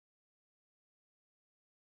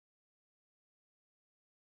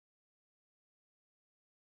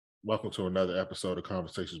Welcome to another episode of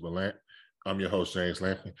Conversations with Lamp. I'm your host, James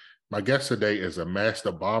Lampkin. My guest today is a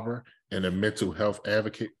Master Barber and a mental health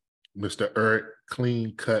advocate, Mr. Eric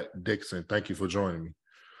Kleen Dixon. Thank you for joining me.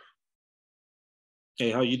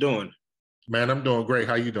 Hey, how you doing? Man, I'm doing great.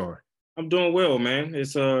 How you doing? I'm doing well, man.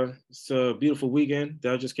 It's a beautiful weekend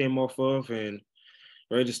that I just came off of and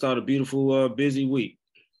ready to start a beautiful, busy week.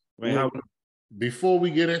 Man, Before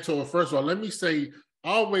we get into it, first of all, let me say,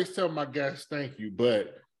 I always tell my guests thank you,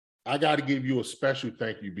 but I got to give you a special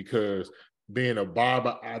thank you because being a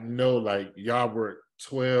barber, I know like y'all work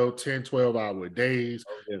 12-hour days,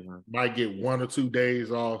 might get 1 or 2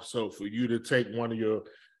 days off. So for you to take one of your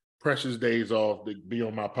precious days off to be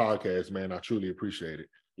on my podcast, man, I truly appreciate it.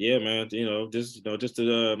 Yeah, man.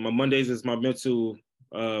 My Mondays is my mental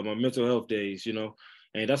health days,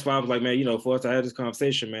 and that's why I was like, man, for us to have this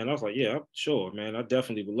conversation, man, I was like, yeah, sure, man. I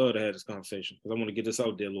definitely would love to have this conversation because I want to get this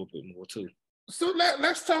out there a little bit more too. So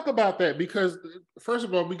let's talk about that because first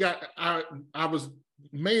of all, I was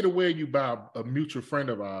made aware you by a mutual friend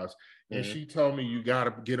of ours, and she told me you got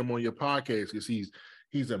to get him on your podcast because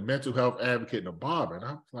he's a mental health advocate and a barber. And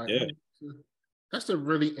I was like, yeah. That's a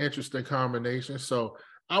really interesting combination. So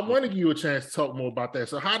I want to give you a chance to talk more about that.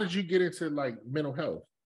 So how did you get into like mental health?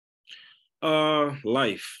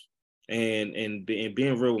 Life and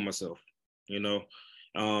being real with myself,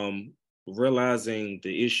 realizing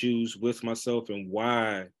the issues with myself and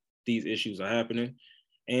why these issues are happening,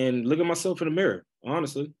 and look at myself in the mirror,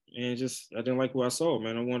 honestly, and I didn't like what I saw,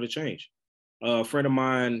 man. I wanted to change. A friend of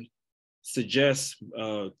mine suggests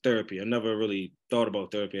therapy. I never really thought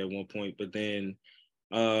about therapy at one point, but then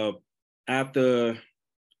after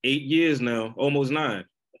 8 years now, almost 9,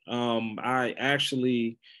 I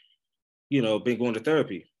actually, been going to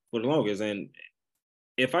therapy for the longest. And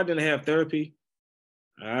if I didn't have therapy,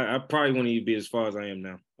 I probably wouldn't even be as far as I am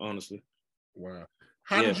now, honestly. Wow.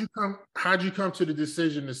 How'd you come to the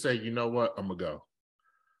decision to say, you know what, I'm gonna go?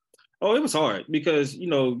 Oh, it was hard because,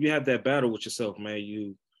 you have that battle with yourself, man.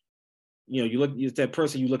 You look, it's that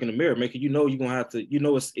person you look in the mirror, making, you're going to have to,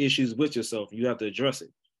 it's issues with yourself. You have to address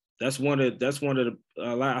it. That's one of the,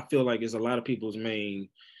 I feel like it's a lot of people's main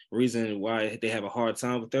reason why they have a hard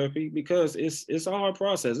time with therapy, because it's a hard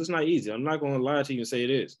process. It's not easy. I'm not going to lie to you and say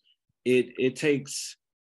it is. It takes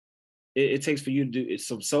for you to do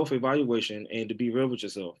some self-evaluation and to be real with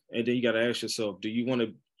yourself. And then you got to ask yourself, do you want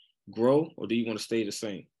to grow or do you want to stay the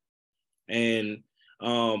same? And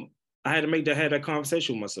I had to have that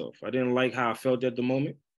conversation with myself. I didn't like how I felt at the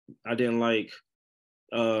moment. I didn't like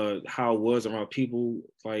how it was around people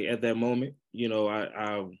like at that moment.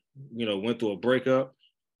 I went through a breakup.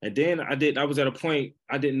 And then I was at a point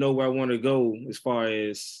I didn't know where I wanted to go as far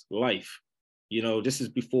as life. This is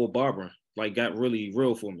before barbering, like, got really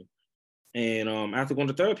real for me. And after going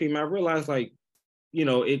to therapy, man, I realized, like,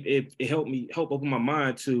 it helped open my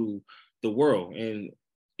mind to the world and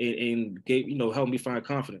gave, helped me find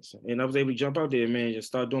confidence. And I was able to jump out there, man, and just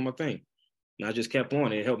start doing my thing. And I just kept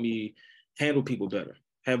on. It helped me handle people better,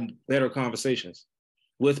 have better conversations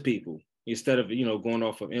with people instead of, going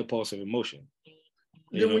off of impulsive emotion.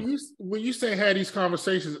 When you say had these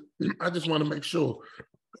conversations, I just want to make sure.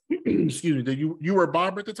 Excuse me. That you were a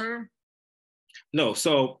barber at the time? No.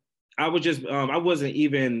 So I was just I wasn't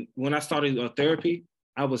even, when I started therapy,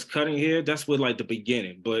 I was cutting hair. That's what, like, the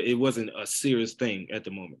beginning, but it wasn't a serious thing at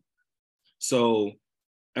the moment. So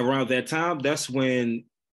around that time, that's when,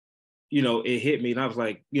 it hit me, and I was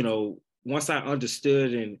like, once I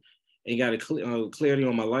understood and got a clarity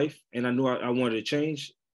on my life, and I knew I wanted to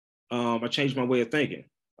change. I changed my way of thinking.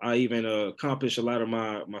 I even accomplished a lot of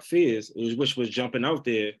my fears, which was jumping out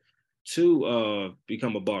there to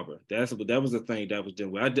become a barber. That was the thing that I was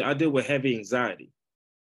dealing with. I deal with heavy anxiety.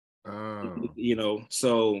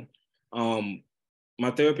 So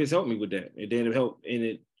my therapist helped me with that. And then it helped,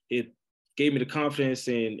 and it gave me the confidence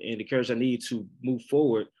and the courage I need to move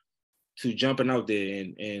forward to jumping out there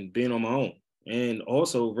and being on my own, and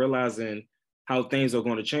also realizing how things are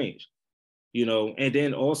going to change. And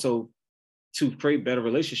then also to create better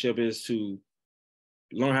relationship is to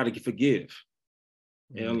learn how to forgive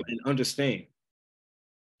and understand.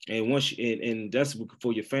 And and that's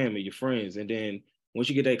for your family, your friends. And then once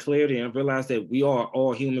you get that clarity and realize that we are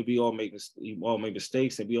all human, we all make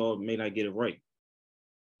mistakes, and we all may not get it right.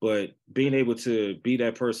 But being able to be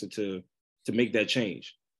that person to make that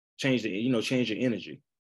change your energy.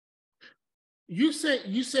 You said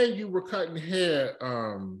you were cutting hair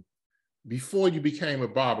before you became a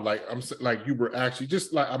barber. Like you were actually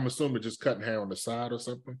just, like, I'm assuming, just cutting hair on the side or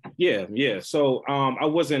something. Yeah. So I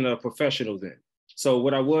wasn't a professional then. So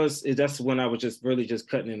what I was is that's when I was just really just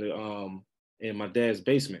cutting in my dad's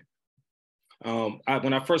basement.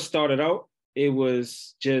 When I first started out, it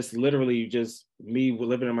was just literally just me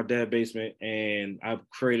living in my dad's basement, and I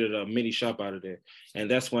created a mini shop out of there.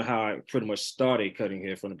 And that's how I pretty much started cutting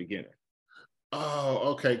hair from the beginning.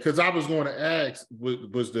 Oh, okay. Because I was going to ask,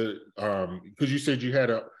 was the because you said you had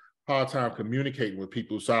a hard time communicating with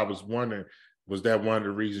people, so I was wondering, was that one of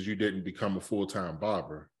the reasons you didn't become a full-time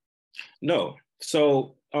barber? No.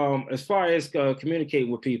 So as far as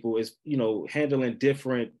communicating with people is, handling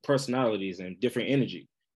different personalities and different energy.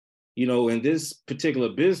 In this particular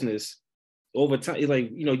business, over time, like,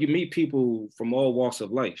 you meet people from all walks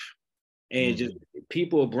of life, and just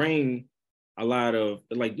people bring a lot of,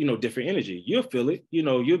 like, different energy. You'll feel it.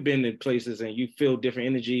 You've been in places and you feel different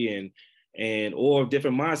energy and or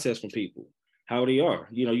different mindsets from people, how they are.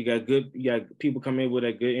 You got people come in with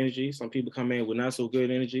that good energy. Some people come in with not so good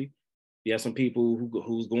energy. You have some people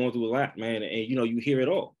who's going through a lot, man, and you hear it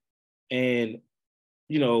all. And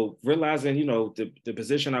realizing, the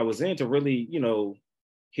position I was in to really,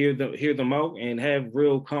 hear them out and have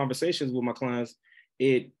real conversations with my clients.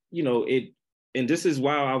 And this is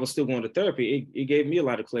why I was still going to therapy. It gave me a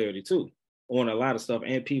lot of clarity too on a lot of stuff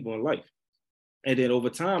and people in life. And then over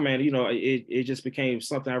time, man, it just became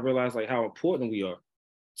something I realized, like, how important we are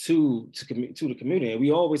to the community. And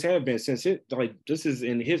we always have been since this is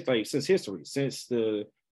in since history, since the,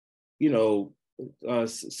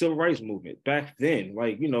 civil rights movement. Back then,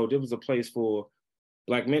 there was a place for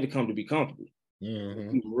Black men to come to be comfortable.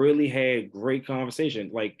 We really had great conversation,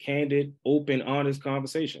 like candid, open, honest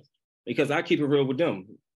conversations, because I keep it real with them.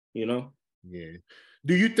 Yeah.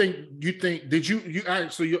 Do you think did you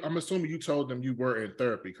actually, I'm assuming you told them you were in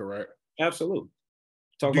therapy, correct? Absolutely.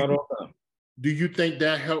 Talk about it all the time. Do you think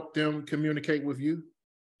that helped them communicate with you?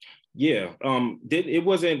 Yeah. It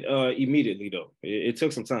wasn't immediately though. It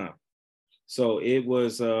took some time. So it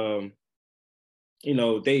was, they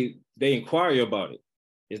inquire about it.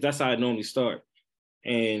 That's how I normally start.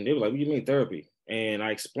 And they were like, "What do you mean therapy?" And I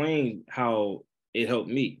explained how it helped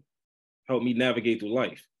me navigate through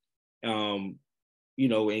life. And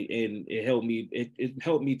it helped me. It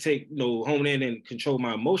helped me take, hone in and control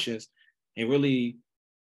my emotions, and really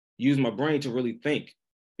use my brain to really think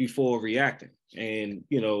before reacting, and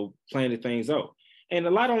planning things out. And a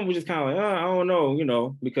lot of them were just kind of like, I don't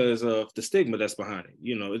know, because of the stigma that's behind it.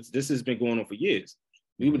 This has been going on for years.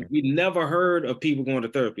 We never heard of people going to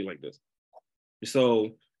therapy like this.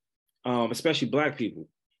 So, especially Black people,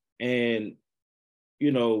 and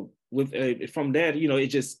with from that, it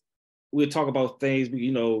just, we'll talk about things,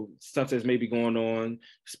 stuff that's maybe going on.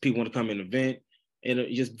 People want to come in and vent, and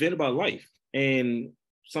just vent about life. And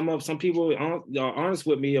some people are honest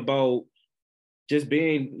with me about just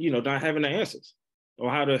being, not having the answers or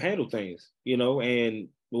how to handle things, and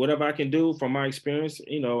whatever I can do from my experience,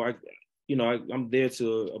 I'm there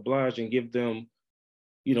to oblige and give them,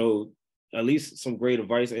 at least some great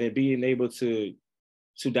advice, and being able to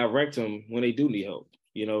direct them when they do need help,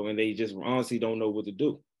 and they just honestly don't know what to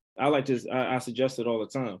do. I suggest it all the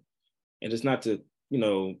time. And it's not to,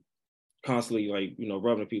 constantly, like,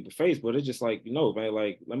 rubbing people's face, but it's just like, man,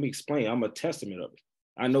 like, let me explain. I'm a testament of it.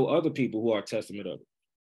 I know other people who are a testament of it.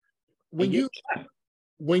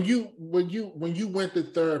 When you went to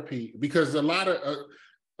therapy, because a lot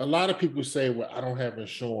of people say, well, I don't have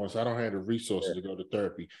insurance, I don't have the resources to go to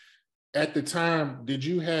therapy. At the time, did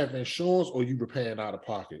you have insurance, or you were paying out of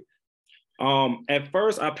pocket? At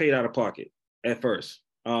first, I paid out of pocket. At first,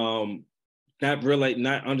 not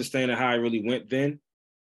understanding how I really went then.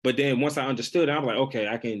 But then once I understood, I'm like, okay,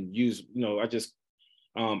 I can use,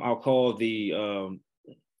 I'll call the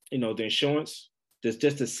the insurance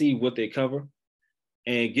just to see what they cover,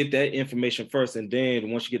 and get that information first. And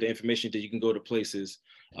then once you get the information, then you can go to places.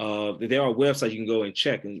 There are websites you can go and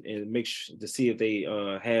check and make sure to see if they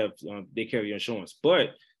they carry your insurance.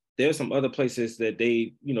 But there's some other places that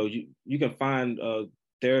they, you can find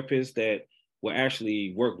therapists that will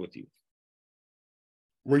actually work with you.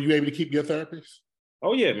 Were you able to keep your therapist?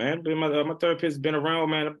 Oh yeah, man. My therapist has been around,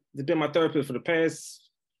 man. They've been my therapist for the past.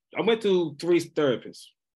 I went through 3 therapists.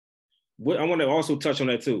 I want to also touch on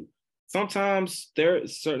that too. Sometimes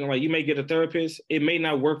there's certain, like, you may get a therapist, it may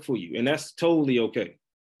not work for you, and that's totally okay.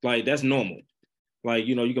 Like, that's normal. Like,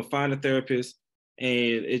 you can find a therapist, and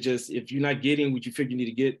it just, if you're not getting what you figure you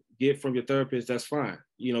need to get from your therapist, that's fine.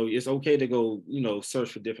 It's okay to go,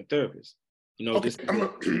 search for different therapists.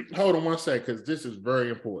 Okay, hold on one second, because this is very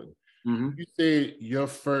important. Mm-hmm. You said your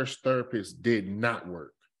first therapist did not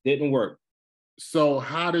work. Didn't work. So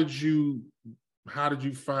how did you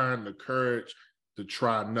find the courage to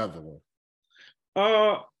try another one?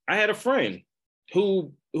 I had a friend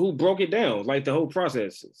who broke it down, like the whole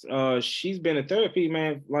process. She's been in therapy,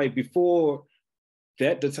 man, like before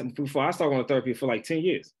before I started going to therapy for like 10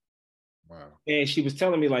 years. Wow. And she was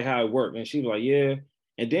telling me like how it worked. And she was like, yeah.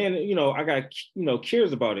 And then, I got,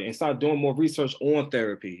 curious about it and started doing more research on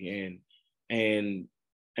therapy. And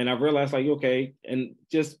I realized like, okay, and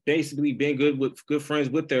just basically being good friends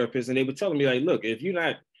with therapists. And they were telling me like, look, if you're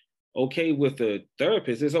not okay with a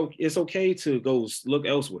therapist, it's okay to go look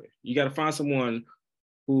elsewhere. You got to find someone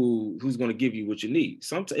who's going to give you what you need.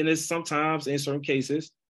 And it's sometimes in certain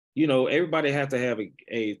cases, everybody has to have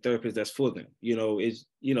a therapist that's for them.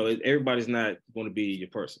 Everybody's not going to be your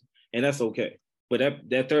person, and that's okay. But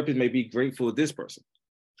that therapist may be great for this person.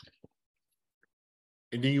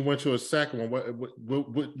 And then you went to a second one.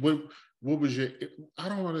 What was your? I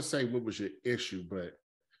don't want to say what was your issue, but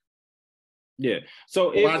yeah.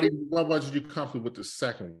 So why wasn't you comfortable with the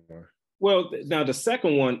second one? Well, now the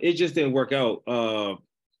second one, it just didn't work out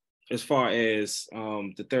as far as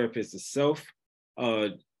the therapist itself,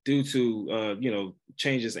 due to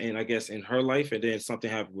changes in her life, and then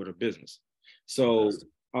something happened with her business. So,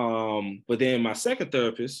 but then my second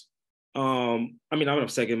therapist, my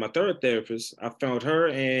third therapist, I found her,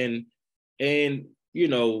 and the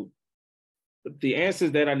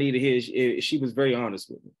answers that I needed here, she was very honest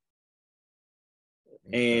with me,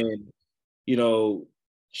 and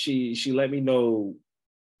she let me know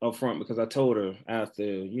up front, because I told her after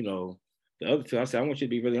the other two, I said, I want you to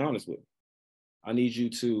be really honest with me. I need you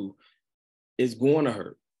to. It's going to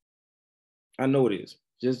hurt. I know it is.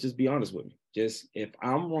 Just be honest with me. Just if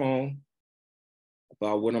I'm wrong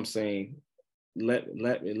about what I'm saying, let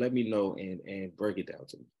me know and break it down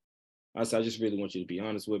to me. I said, I just really want you to be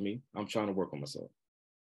honest with me. I'm trying to work on myself.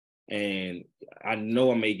 And I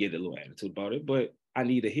know I may get a little attitude about it, but I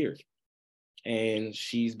need to hear it. And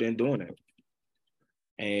she's been doing that.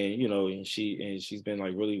 And she's been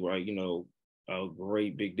like really like, a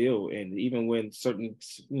great big deal. And even when certain,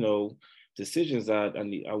 decisions I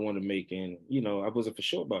want to make, and I wasn't for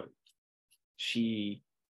sure about it, she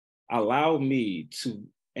allowed me to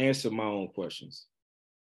answer my own questions.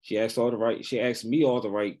 She asked me all the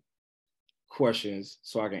right questions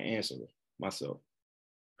so I can answer them myself.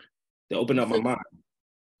 To open up my mind.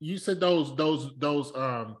 You said you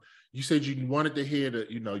said you wanted to hear that,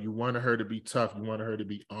 you wanted her to be tough, you wanted her to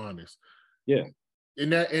be honest. Yeah.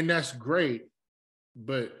 And that's great,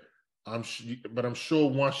 but I'm sure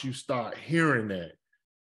once you start hearing that,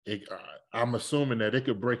 I'm assuming that it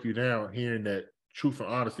could break you down hearing that truth and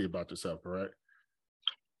honesty about yourself, correct?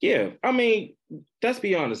 Yeah, let's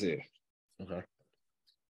be honest here. Okay.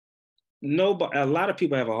 A lot of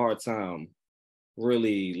people have a hard time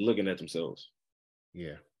really looking at themselves.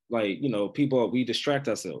 Yeah. Like, we distract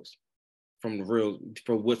ourselves from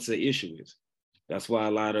what the issue is. That's why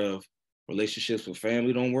a lot of relationships with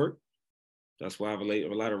family don't work. That's why a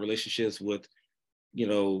lot of relationships with,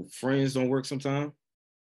 friends don't work sometimes.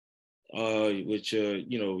 With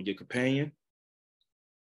your companion.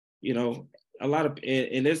 A lot of,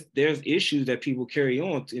 and there's issues that people carry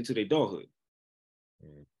on into their adulthood.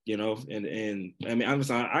 And I mean,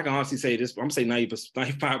 I can honestly say this. I'm saying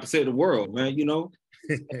 95% of the world, man.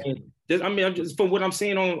 I'm just from what I'm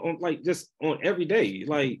seeing on like just on every day,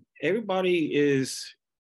 like everybody is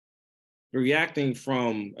reacting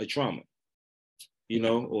from a trauma,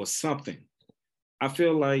 or something. I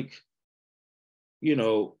feel like,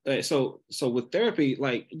 so with therapy,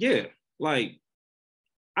 like, yeah, like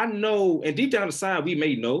I know, and deep down inside we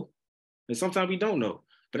may know, and sometimes we don't know.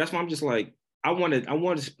 But that's why I'm just like, I want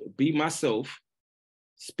to be myself,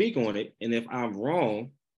 speak on it, and if I'm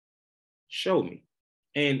wrong, show me,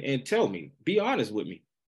 and tell me, be honest with me,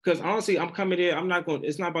 because honestly, I'm coming there.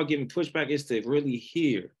 It's not about giving pushback. It's to really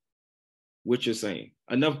hear what you're saying,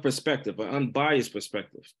 another perspective, an unbiased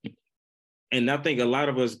perspective. And I think a lot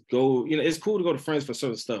of us go, it's cool to go to friends for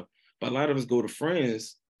certain stuff, but a lot of us go to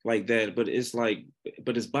friends like that, but it's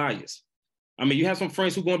biased. I mean, you have some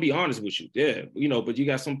friends who are going to be honest with you, yeah, but you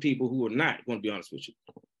got some people who are not going to be honest with you.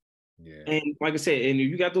 Yeah. And like I said, and if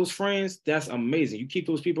you got those friends, that's amazing. You keep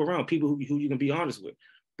those people around, people who you can be honest with.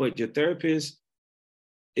 But your therapist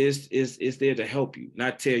is there to help you,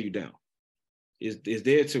 not tear you down. Is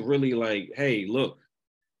there to really like, hey, look,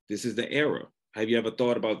 this is the error. Have you ever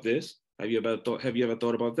thought about this? Have you ever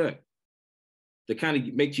thought about that? To kind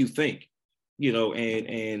of make you think,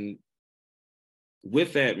 and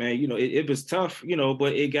with that, man, it was tough,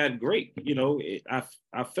 but it got great. I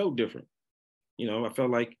felt different. I felt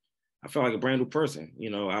like a brand new person.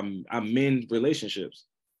 I'm in relationships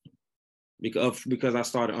because I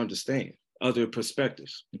started understanding other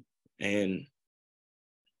perspectives, and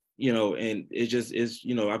and it just is.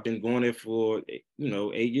 I've been going there for 8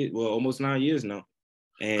 years, well, almost 9 years now.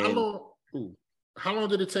 And how long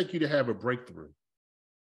did it take you to have a breakthrough?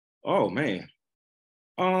 Oh man.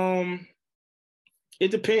 Um,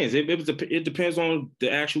 it depends. It depends on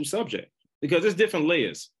the actual subject because there's different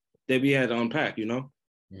layers that we had to unpack, you know.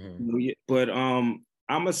 Mm-hmm. But I'm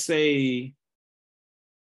gonna say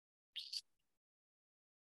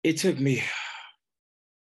it took me.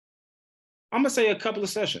 I'm gonna say a couple of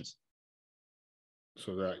sessions.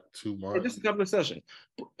 So that two Yeah, months. just a couple of sessions.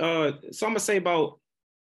 So I'm gonna say about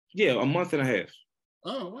a month and a half.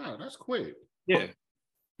 Oh wow, that's quick. Yeah,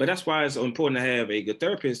 but that's why it's important to have a good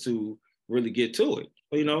therapist to really get to it,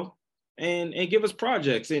 you know, and give us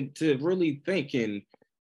projects and to really think and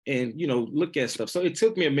look at stuff. So it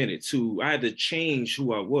took me a minute to I had to change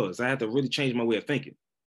who I was. I had to really change my way of thinking,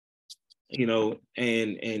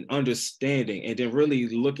 and understanding, and then really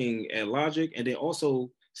looking at logic, and then also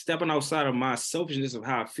stepping outside of my selfishness of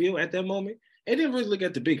how I feel at that moment, and then really look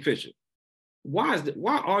at the big picture. Why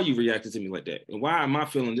are you reacting to me like that, and why am I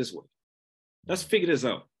feeling this way? Let's figure this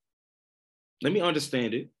out. Let me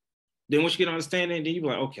understand it. Then once you get an understanding, then you be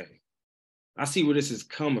like, okay, I see where this is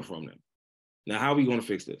coming from now. Now, how are we going to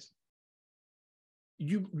fix this?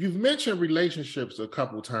 You've mentioned relationships a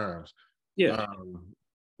couple times. Yeah,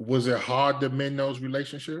 Was it hard to mend those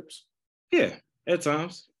relationships? yeah, at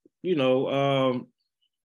times. You know,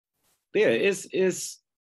 yeah, it's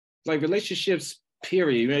like relationships,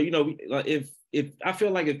 period. Like if I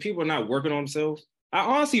feel like if people are not working on themselves, I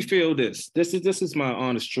honestly feel this. This is my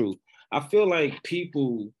honest truth. I feel like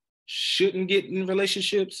people shouldn't get in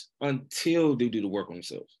relationships until they do the work on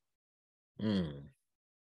themselves. Mm.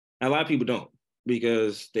 A lot of people don't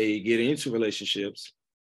because they get into relationships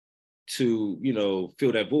to,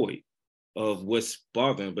 fill that void of what's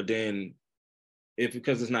bothering. But then if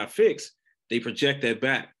because it's not fixed, they project that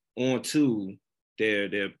back onto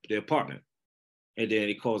their partner. And then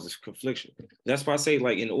it causes confliction. That's why I say,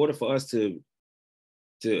 like, in order for us to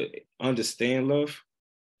understand love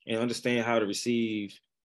and understand how to receive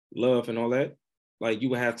love and all that, like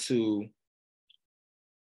you have to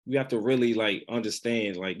really like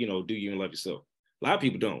understand, like, do you even love yourself? A lot of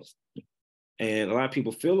people don't. And a lot of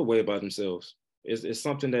people feel a way about themselves. It's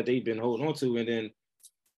something that they've been holding on to. And then,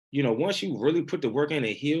 once you really put the work in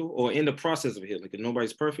and heal, or in the process of healing, because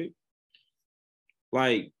nobody's perfect,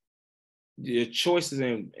 like your choices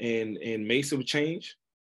and makes will change.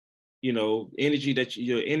 Energy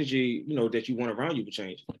your energy, that you want around you will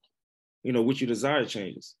change. What you desire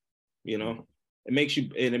changes. It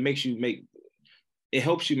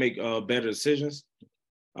helps you make better decisions.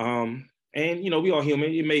 And we all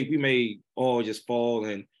human. We may all just fall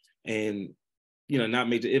and not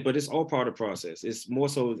make it, but it's all part of the process. It's more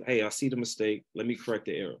so, hey, I see the mistake. Let me correct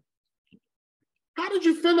the error. How did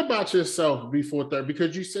you feel about yourself before therapy?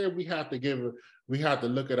 Because you said we have to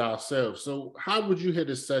look at ourselves. So how would you hit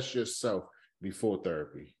assess yourself before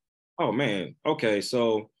therapy? Oh man. Okay.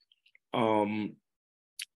 So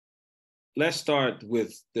let's start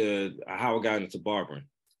with the how I got into barbering.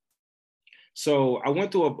 So I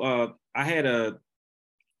went through I had a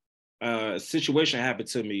situation happen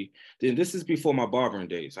to me. Then this is before my barbering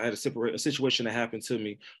days. I had a situation that happened to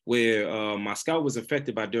me where my scalp was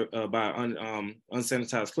affected by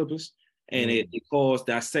unsanitized clippers, and it caused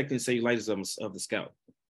dissecting cellulitis of the scalp,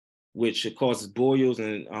 which it causes boils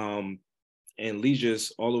and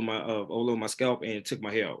lesions all over my scalp, and it took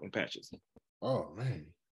my hair out in patches. Oh man.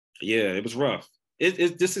 Yeah, it was rough.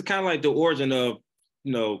 This is kind of like the origin of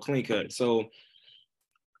clean cut. So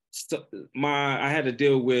I had to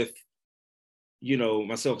deal with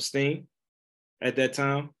my self-esteem at that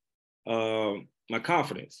time, my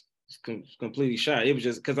confidence was completely shot. It was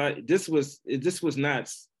just because this was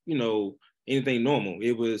not anything normal.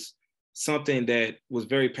 It was something that was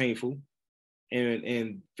very painful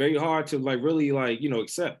and very hard to like really like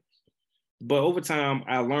accept. But over time,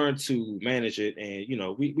 I learned to manage it, and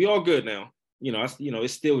we all good now.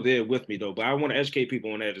 It's still there with me though. But I want to educate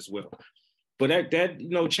people on that as well. But that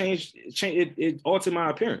changed it altered my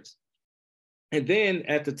appearance. And then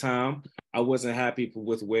at the time, I wasn't happy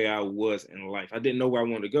with where I was in life. I didn't know where I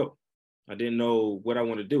wanted to go. I didn't know what I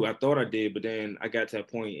wanted to do. I thought I did, but then I got to that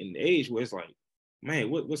point in the age where it's like, man,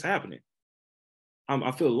 what's happening?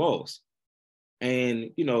 I feel lost,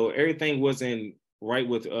 and everything wasn't right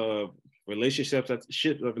with relationships at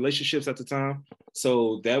the time.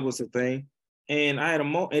 So that was the thing, and I had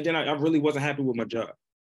and then I really wasn't happy with my job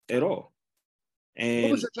at all.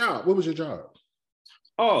 What was And your job? What was your job?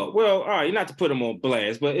 oh well, all right, not to put them on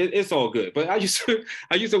blast, but it's all good. But I used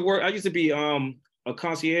to be a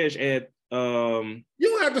concierge at You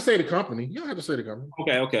don't have to say the company. You don't have to say the company.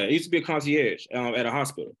 okay. I used to be a concierge at a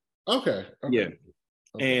hospital. Okay. Yeah.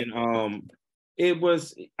 And it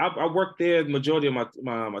was I worked there the majority of my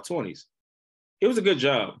 20s. it was a good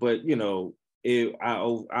job, but you know,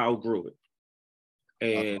 I outgrew it,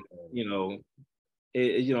 and you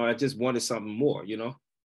know, I just wanted something more. You know,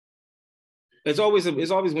 it's always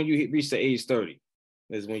when you reach the age 30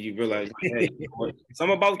 is when you realize, like, hey, you know what? So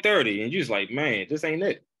I'm about 30, and you're just like, man, this ain't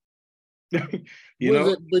it. You Was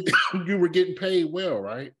know, it? But you were getting paid well,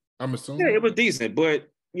 right? I'm yeah, assuming. it was decent, but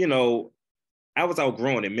you know, I was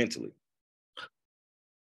outgrowing it mentally.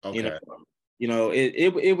 You know, Okay.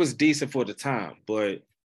 it was decent for the time, but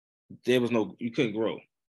there was you couldn't grow.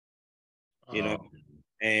 You know, Um,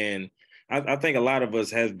 and I think a lot of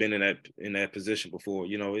us has been in that position before.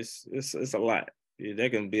 You know, it's a lot. There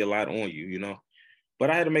can be a lot on you. You know, but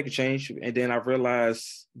I had to make a change, and then I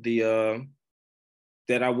realized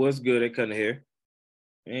that I was good at cutting hair,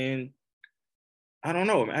 and I don't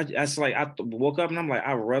know. I woke up and I'm like,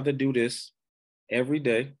 I'd rather do this every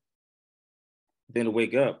day than to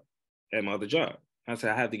wake up at my other job. I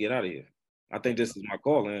said I have to get out of here. I think this is my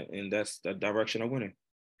calling, and that's the direction I went in.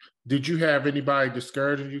 did you have anybody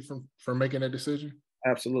discouraging you from making that decision?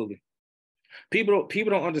 Absolutely. People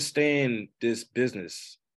don't understand this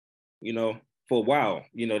business. You know, for a while,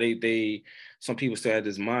 you know, they some people still had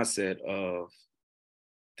this mindset of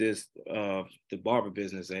this the barber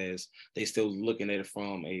business as they still looking at it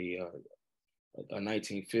from a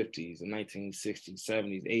 1950s, a 1960s,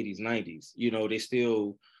 70s, 80s, 90s. You know, they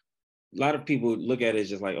still a lot of people look at it as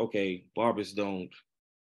just like, okay, barbers don't,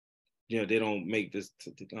 you know, they don't make this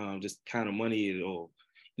kind of money, or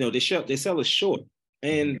you know, they sell it short,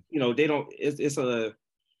 and you know, they don't. It's the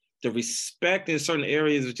respect in certain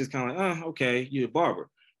areas is just kind of like, oh, okay, you're a barber,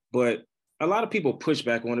 but a lot of people push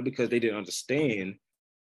back on it because they didn't understand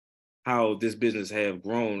how this business have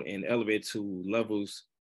grown and elevated to levels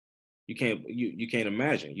you can't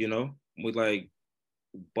imagine. You know, with like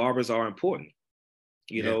barbers are important.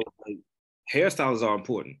 You Yeah. know, like, hairstyles are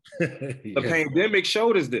important. The Yeah. pandemic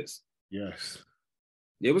showed us this. Yes.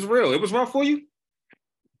 It was real. It was rough for you.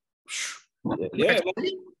 Yeah, Man,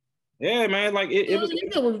 man. Yeah, man. Like it was.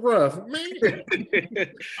 that was rough,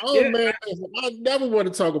 man. Oh Yeah, man, I never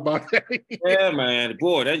want to talk about that. yeah, man.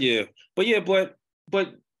 Boy, that yeah. But yeah,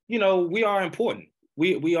 but you know, we are important.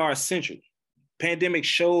 We are essential. Pandemic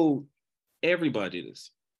showed everybody this,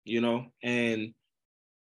 you know, and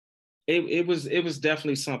it was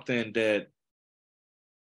definitely something that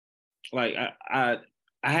like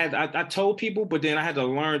I told people, but then I had to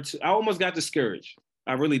learn to. I almost got discouraged.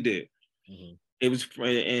 I really did. Mhm. It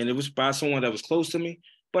was by someone that was close to me,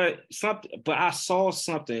 but I saw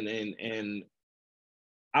something, and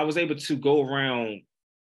I was able to go around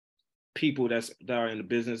people that are in the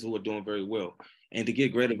business who are doing very well, and to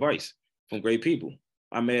get great advice from great people.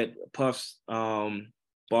 I met Puff's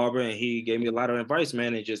barber, and he gave me a lot of advice,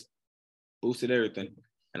 man, and just boosted everything.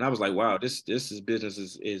 And I was like, wow, this is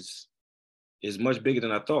business is much bigger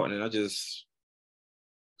than I thought, and I just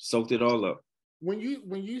soaked it all up. When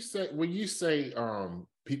you say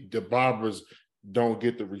the barbers don't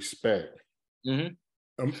get the respect,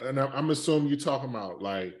 Mm-hmm. and I'm assuming you're talking about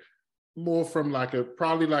like more from like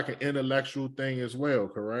probably like an intellectual thing as well,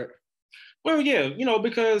 correct? Well, yeah, you know,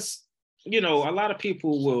 because you know, a lot of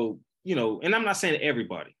people will, you know, and I'm not saying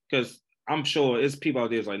everybody, because I'm sure it's people out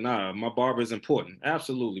there that's like, nah, my barber is important.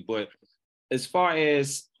 Absolutely. But as far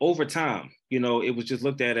as over time, you know, it was just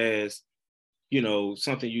looked at as, you know,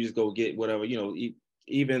 something you just go get, whatever, you know,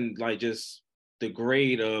 even like just the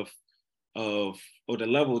grade of or the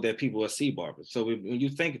level that people see barbers. So when you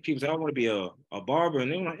think people say, I want to be a barber,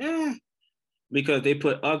 and they're like, because they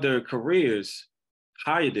put other careers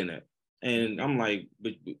higher than that. And I'm like,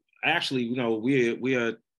 but actually, you know, we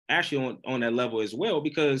are actually on that level as well,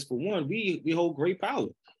 because for one, we hold great power.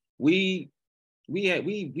 We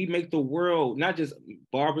we make the world, not just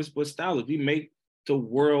barbers but stylists. We make the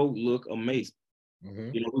world look amazing. Mm-hmm.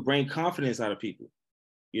 You know, we bring confidence out of people.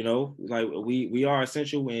 You know, like we are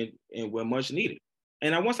essential, and we're much needed.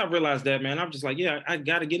 And once I realized that, man, I'm just like, yeah, I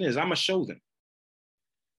got to get in this. I'm gonna show them.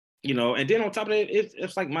 You know, and then on top of that,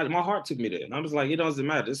 it's like my heart took me there, and I was like, it doesn't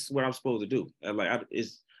matter. This is what I'm supposed to do. And like,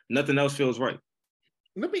 it's nothing else feels right.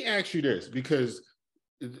 Let me ask you this, because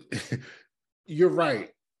you're right.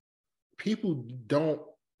 People don't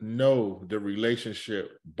know the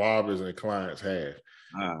relationship barbers and clients have.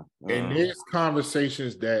 And there's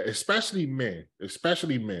conversations that, especially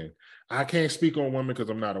men, I can't speak on women because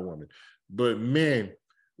I'm not a woman, but men,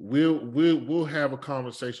 we'll have a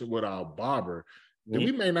conversation with our barber that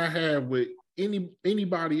we may not have with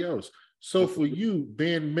anybody else. So for you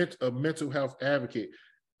being a mental health advocate,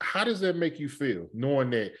 how does that make you feel, knowing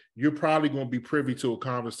that you're probably going to be privy to a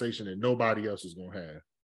conversation that nobody else is going to have?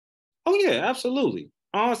 Oh yeah, absolutely.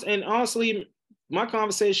 And honestly, my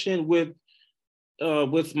conversation with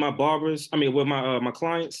with my barbers, with my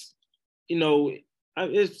clients,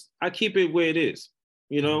 I keep it where it is.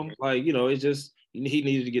 It's just he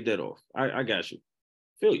needed to get that off. I got you,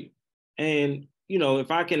 feel you, and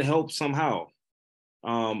if I can help somehow,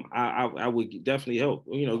 I would definitely help.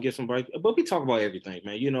 Get somebody. But we talk about everything,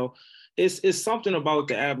 man. It's something about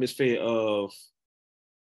the atmosphere of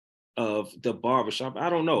the barbershop. I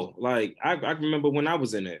don't know. Like I remember when I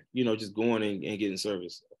was in there, just going and getting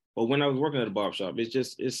service. But when I was working at a barbershop,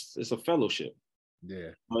 it's a fellowship. Yeah.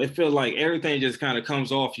 It feels like everything just kind of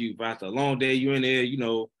comes off you after a long day. You're in there,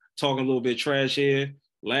 talking a little bit trash here,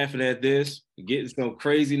 laughing at this, getting some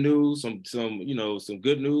crazy news, some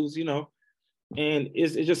good news, and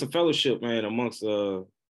it's just a fellowship, man, amongst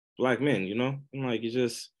black men, and like it's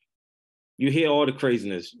just you hear all the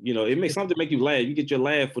craziness, it makes something make you laugh. You get your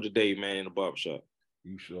laugh for the day, man, in the barbershop.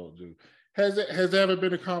 You sure do. Has there ever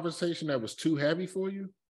been a conversation that was too heavy for you?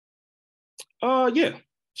 Yeah,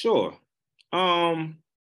 sure. It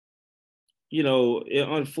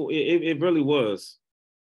really was.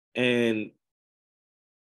 And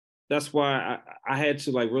that's why I had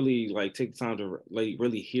to really take the time to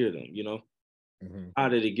really hear them, Mm-hmm. How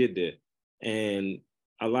did it get there? And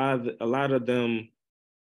a lot of them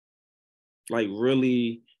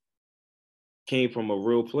really came from a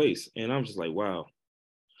real place. And I'm just like, wow.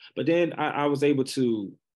 But then I was able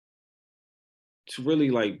to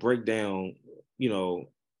really break down,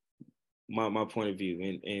 my point of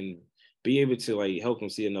view and be able to help them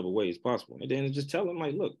see another way as possible. And then just tell them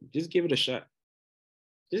look, just give it a shot.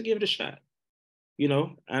 Just give it a shot.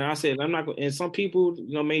 And I said, I'm not going, and some people,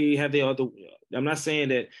 may have their other, I'm not saying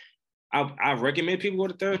that I recommend people go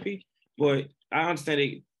to therapy, but I understand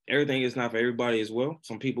that everything is not for everybody as well.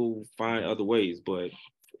 Some people find other ways, but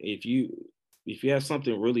if you have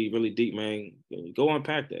something really, really deep, man, go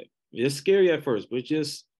unpack that. It's scary at first, but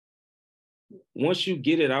just once you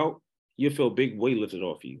get it out, you feel a big weight lifted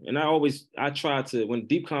off you. And I try to, when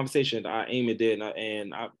deep conversation, I aim it there,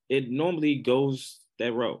 and it normally goes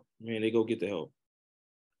that route. Man, they go get the help.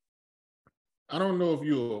 I don't know if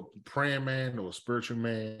you're a praying man or a spiritual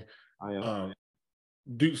man. I am.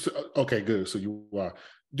 Okay, good. So you are.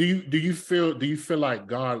 Do you feel like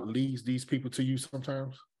God leads these people to you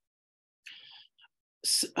sometimes?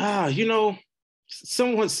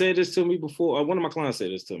 Someone said this to me before. One of my clients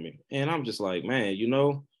said this to me, and I'm just like, man,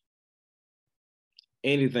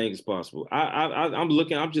 anything is possible.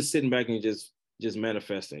 I'm just sitting back and just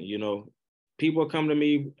manifesting. People are coming to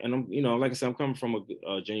me, and I'm, like I said, I'm coming from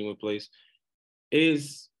a genuine place.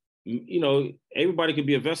 Everybody could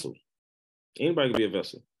be a vessel. Anybody could be a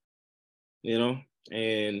vessel.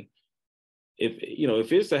 And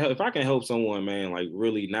if I can help someone, man,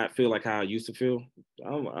 really not feel like how I used to feel,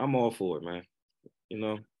 I'm all for it, man.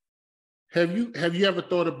 Have you ever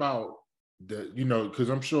thought about because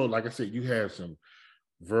I'm sure, like I said, you have some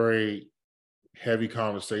very heavy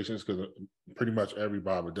conversations, because pretty much every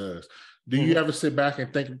barber does. Do you ever sit back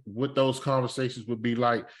and think what those conversations would be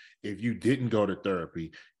like if you didn't go to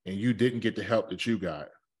therapy and you didn't get the help that you got?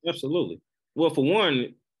 Absolutely. Well, for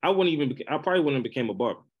one, I probably wouldn't have became a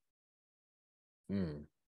barber.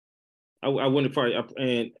 I wouldn't I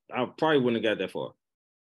probably wouldn't have got that far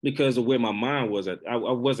because of where my mind was at. I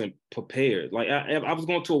wasn't prepared. I was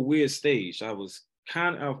going to a weird stage. I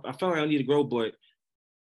felt like I need to grow, but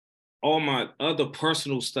all my other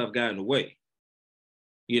personal stuff got in the way,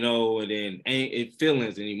 and then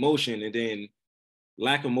feelings and emotion, and then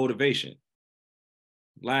lack of motivation,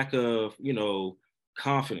 lack of,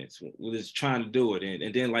 confidence with just trying to do it.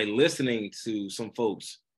 And then listening to some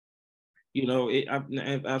folks,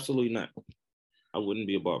 absolutely not. I wouldn't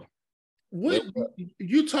be a barber. What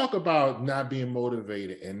you talk about not being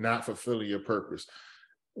motivated and not fulfilling your purpose.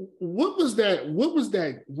 What was that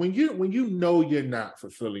when you know you're not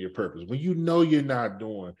fulfilling your purpose, when you know you're not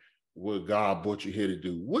doing what God brought you here to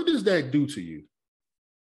do? What does that do to you?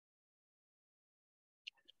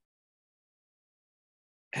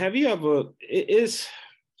 Have you ever, it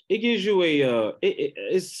gives you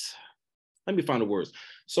it's, let me find the words.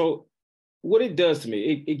 So what it does to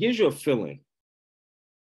me, it gives you a feeling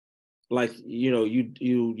like,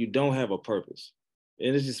 you don't have a purpose.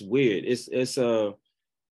 And it's just weird. It's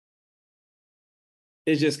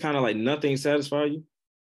just kind of like nothing satisfies you.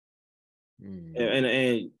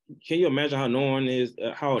 And can you imagine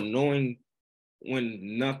how annoying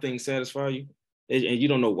when nothing satisfies you and you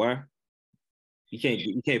don't know why?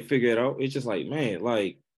 You can't figure it out. It's just like, man,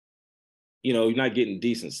 you're not getting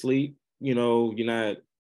decent sleep, you're not,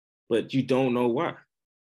 but you don't know why.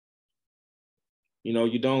 You're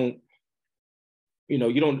trying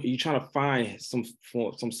to find some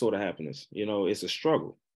sort of happiness. It's a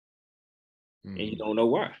struggle. and you don't know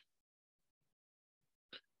why.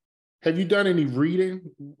 Have you done any reading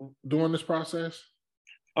during this process?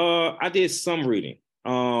 I did some reading.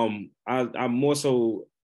 I more so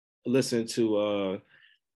listened to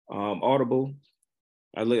Audible.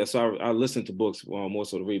 I listen to books more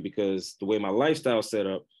so to read, because the way my lifestyle set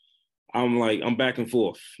up, I'm back and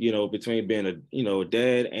forth, between being a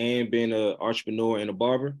dad and being an entrepreneur and a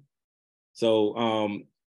barber. So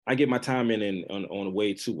I get my time in on the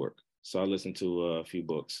way to work. So I listen to a few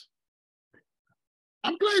books.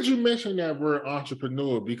 I'm glad you mentioned that word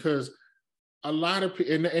entrepreneur, because a lot of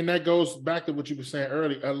people, and that goes back to what you were saying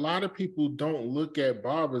earlier, a lot of people don't look at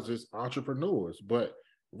barbers as entrepreneurs, but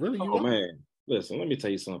really you are. Man, listen, let me tell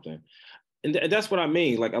you something. And that's what I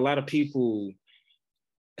mean. Like, a lot of people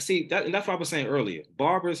see that, and that's what I was saying earlier.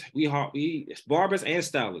 Barbers, barbers and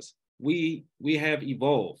stylists, we have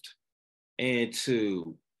evolved and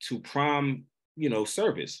to prime,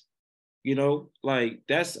 service. Like,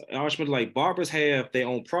 that's entrepreneur. Like, barbers have their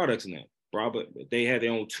own products now. They have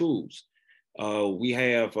their own tools. We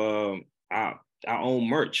have our own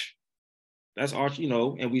merch. That's art,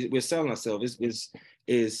 and we're selling ourselves.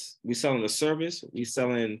 We're selling a service. We're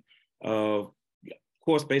selling, of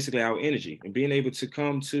course, basically our energy, and being able to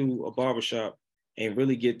come to a barbershop and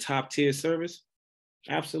really get top tier service.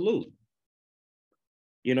 Absolutely.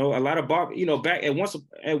 A lot of back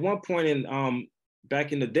at one point in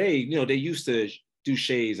back in the day, they used to do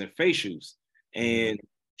shades and facials and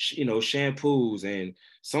shampoos, and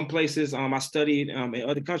some places I studied in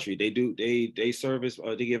other countries, they service,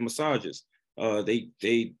 they give massages. They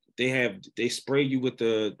spray you with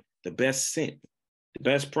the best scent, the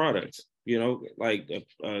best products, like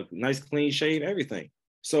a nice clean shave, everything.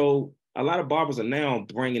 So a lot of barbers are now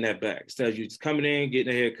bringing that back. Instead of you just coming in,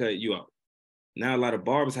 getting a haircut, you out. Now a lot of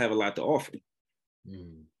barbers have a lot to offer.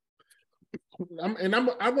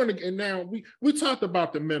 I want to, and now we talked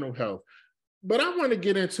about the mental health, but I want to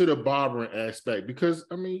get into the barbering aspect, because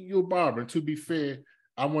you're a barber, and to be fair,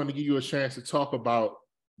 I want to give you a chance to talk about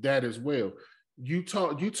that as well. You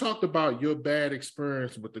talked about your bad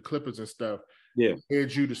experience with the clippers and stuff. Yeah,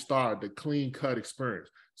 led you to start the clean cut experience.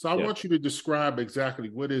 So I want you to describe exactly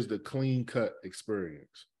what is the clean cut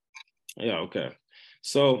experience. Yeah, okay.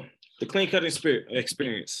 So the clean cut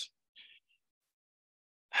experience.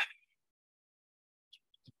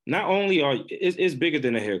 Not only it's bigger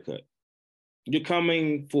than a haircut. You're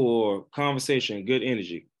coming for conversation, good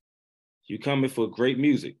energy. You're coming for great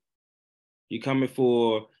music. You're coming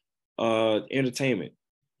for entertainment.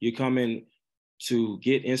 You're coming to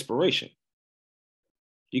get inspiration.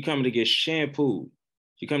 You're coming to get shampooed.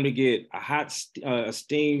 You're coming to get a hot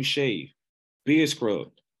steam shave, beard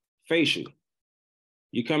scrub, facial.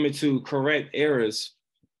 You're coming to correct errors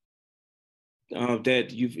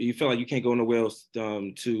that you feel like you can't go nowhere else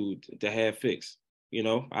to have fixed.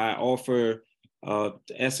 I offer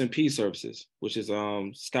S&P services, which is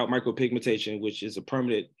scalp micropigmentation, which is a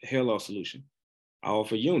permanent hair loss solution. I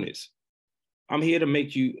offer units. I'm here to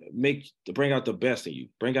bring out the best in you,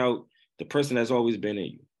 bring out the person that's always been in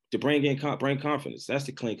you, to bring confidence. That's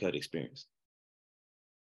the clean cut experience.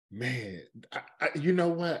 Man, you know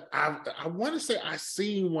what? I want to say I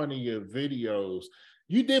seen one of your videos.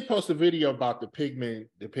 You did post a video about the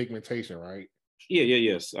pigmentation, right?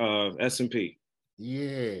 Yes. S&P.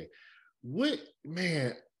 Yeah. What,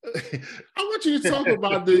 man? I want you to talk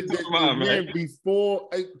about the man before,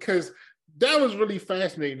 because that was really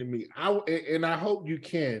fascinating to me. I hope you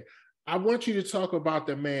can. I want you to talk about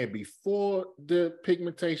the man before the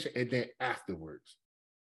pigmentation and then afterwards.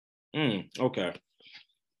 Okay.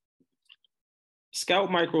 Scalp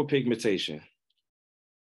micropigmentation.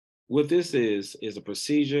 What this is a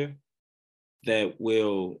procedure that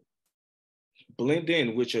will blend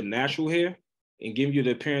in with your natural hair and give you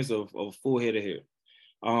the appearance of full head of hair.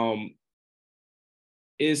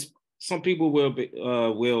 Is some people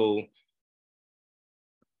will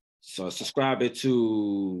subscribe it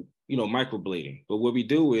to microblading, but what we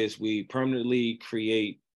do is we permanently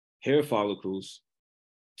create hair follicles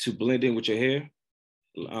to blend in with your hair,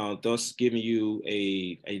 thus giving you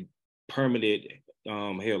a permanent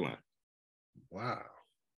hairline. Wow.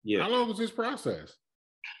 Yeah. How long was this process?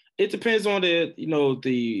 It depends on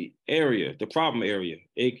the area, the problem area.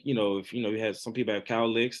 If you have some people have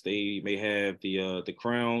cowlicks, they may have the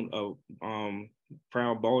crown of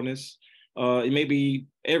crown baldness. It may be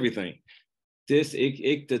everything.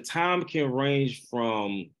 The time can range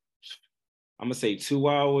from, I'm gonna say, 2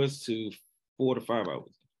 hours to 4 to 5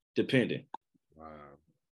 hours, depending. Wow.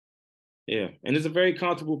 Yeah, and it's a very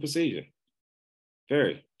comfortable procedure.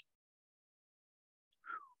 Very.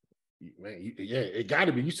 Man, it got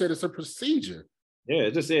to be. You said it's a procedure. Yeah,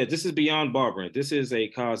 this is beyond barbering. This is a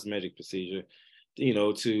cosmetic procedure,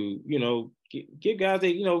 to give guys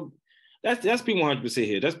that's be 100%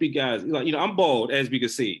 here. That's be guys like I'm bald as we can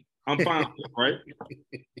see. I'm fine, right?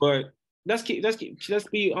 But let's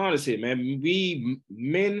be honest here, man. We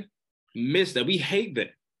men miss that. We hate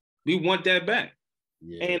that. We want that back.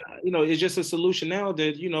 Yeah. And it's just a solution now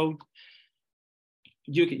that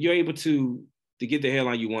you're able to get the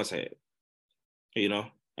hairline you once had.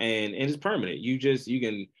 And it's permanent. You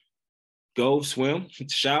can go swim,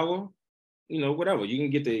 shower, whatever. You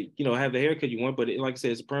can get have the haircut you want, but like I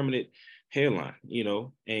said, it's a permanent hairline,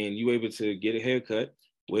 and you're able to get a haircut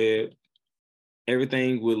where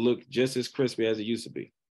everything will look just as crispy as it used to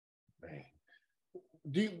be. Man.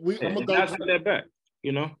 I'm gonna go to that back,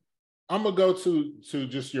 I'm gonna go to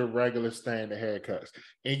just your regular standard haircuts,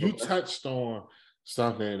 and you touched on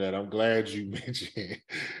something that I'm glad you mentioned,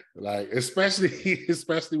 like especially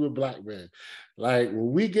with black men. Like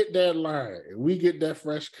when we get that line and we get that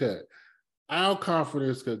fresh cut, our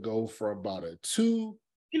confidence could go from about a 2.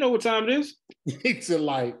 You know what time it is? To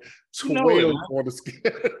like 12 on the scale.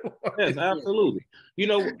 Yes, absolutely.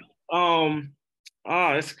 It's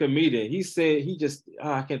a comedian. He said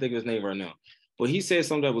I can't think of his name right now, but he said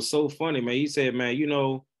something that was so funny, man. He said, man,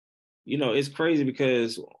 it's crazy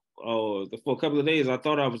because for a couple of days I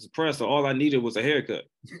thought I was depressed, so all I needed was a haircut.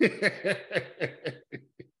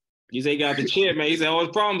 He said he got the chair, man. He said all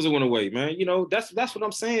his problems went away, man. That's what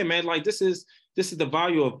I'm saying, man. Like this is the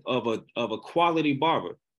value of a quality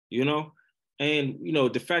barber, and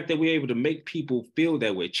the fact that we're able to make people feel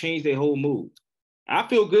that way, change their whole mood. I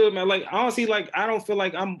feel good, man. Like honestly, like I don't feel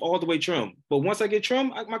like I'm all the way trimmed, but once I get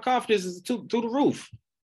trimmed, my confidence is to the roof.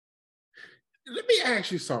 Let me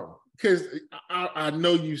ask you something, because I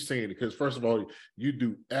know you've seen it. Because first of all, you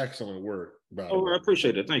do excellent work. I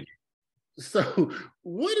appreciate it. Thank you. So,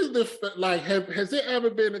 what is has there ever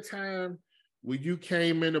been a time where you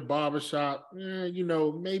came in the barbershop,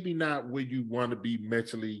 maybe not where you want to be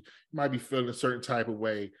mentally, you might be feeling a certain type of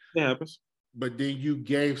way. It happens. But then you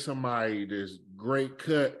gave somebody this great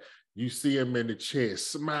cut, you see them in the chair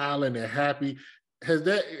smiling and happy. Has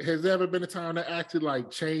there ever been a time that actually like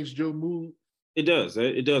changed your mood? It does.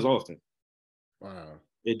 It does often. Wow.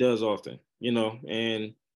 It does often,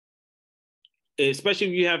 and especially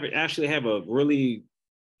if you actually have a really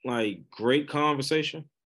like great conversation.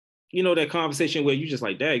 That conversation where you just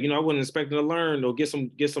like, dang, I wasn't expecting to learn or get some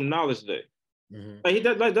knowledge today.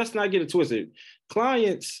 Mm-hmm. Like, let's not get it twisted.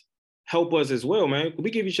 Clients help us as well, man. We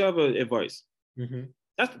give each other advice. Mm-hmm.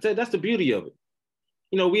 That's the beauty of it.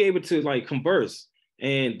 We able to like converse,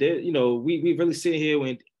 and we really sit here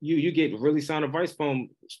when you get really sound advice from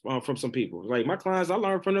some people. Like my clients, I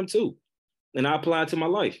learn from them too, and I apply it to my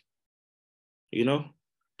life.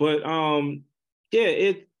 But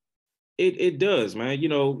it does, man.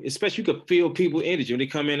 Especially you could feel people energy when they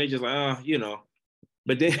come in. They just like,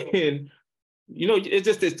 But then, it's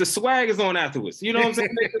just the swag is on afterwards. You know what I'm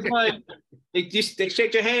saying? It's like they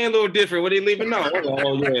shake your hand a little different when they leave. No,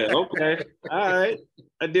 oh yeah, okay, all right,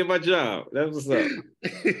 I did my job. That's what's up.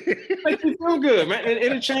 Makes me feel good, man, and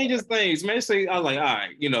it changes things, man. So I was like, all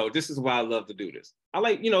right, this is why I love to do this. I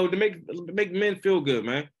like, to make men feel good,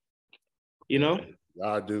 man.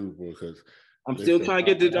 I do, because I'm still trying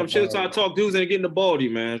to get I'm still trying to talk dudes and getting the baldy,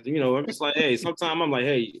 man. I'm just like, hey, sometimes I'm like,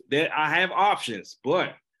 hey, I have options,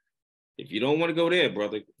 but if you don't want to go there,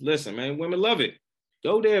 brother, listen, man, women love it.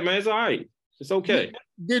 Go there, man. It's all right. It's okay.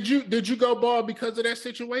 Did you go bald because of that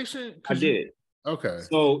situation? I did. Okay.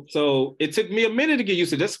 So it took me a minute to get used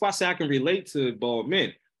to it. That's why I say I can relate to bald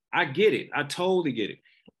men. I get it. I totally get it.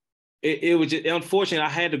 It was just, unfortunately, I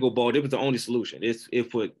had to go bald. It was the only solution.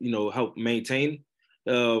 It would, help maintain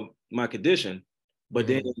my condition. But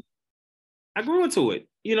then I grew into it.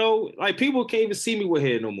 Like people can't even see me with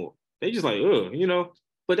hair no more. They just like,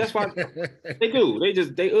 But that's why they do. They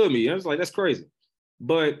me. I was like, that's crazy.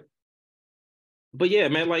 But yeah,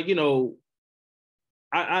 man, like,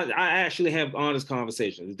 I actually have honest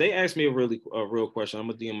conversations. If they ask me a real question, I'm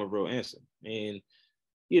gonna give them a real answer. And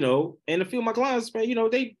and a few of my clients, man,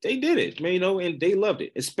 they did it, man, and they loved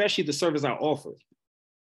it, especially the service I offered.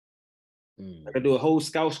 I could do a whole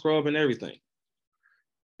scalp scrub and everything.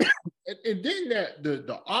 And then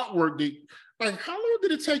the artwork, how long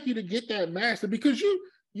did it take you to get that master? Because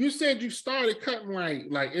you said you started cutting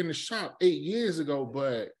like in the shop 8 years ago,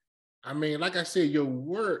 but I mean, like I said, your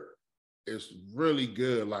work is really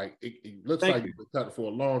good. Like it looks like you've been cutting for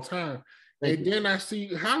a long time. And then I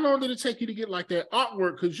see, how long did it take you to get like that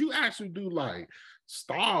artwork? Because you actually do like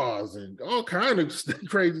stars and all kind of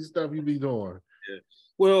crazy stuff you be doing. Yeah.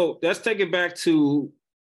 Well, let's take it back to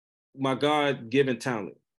my God-given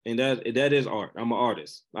talent. And that is art. I'm an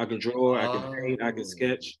artist. I can draw, I can paint, I can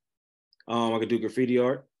sketch, I can do graffiti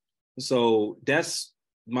art. So that's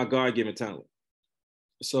my God-given talent.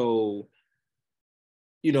 So,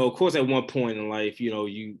 of course, at one point in life, you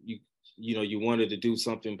wanted to do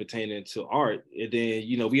something pertaining to art, and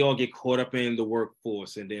then we all get caught up in the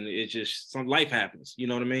workforce, and then it just some life happens. You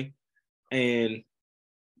know what I mean? And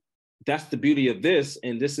that's the beauty of this,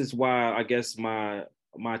 and this is why I guess my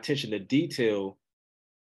attention to detail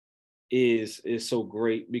is so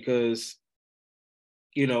great, because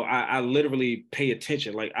I literally pay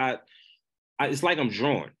attention. Like I it's like I'm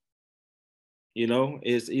drawing.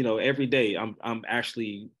 It's every day I'm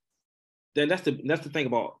actually. Then that's the thing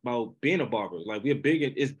about being a barber. Like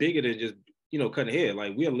it's bigger than just cutting hair.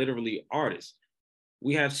 Like we are literally artists.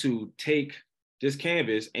 We have to take this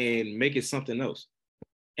canvas and make it something else,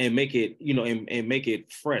 and make it and make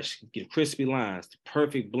it fresh, get crispy lines, the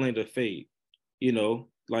perfect blend of fade.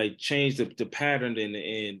 Like change the pattern and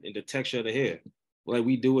the texture of the hair. Like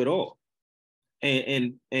we do it all,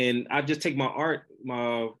 and I just take my art,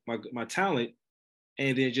 my talent,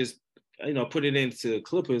 and then just put it into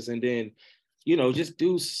clippers, and then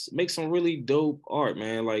just make some really dope art,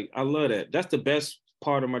 man. Like I love that. That's the best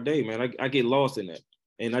part of my day, man. I get lost in that,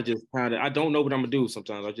 and I just I don't know what I'm gonna do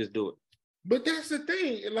sometimes. I just do it. But that's the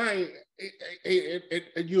thing, like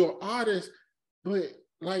you're an artist, but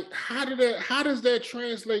like how does that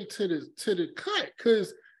translate to the cut?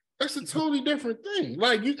 Because that's a totally different thing.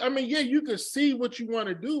 Like you can see what you want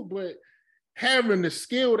to do, but having the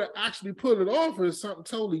skill to actually pull it off is something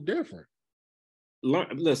totally different.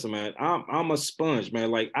 Listen, man, I'm a sponge,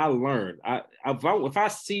 man. Like I learned. If I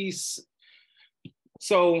see,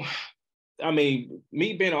 so I mean,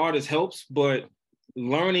 me being an artist helps, but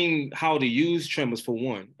learning how to use trimmers for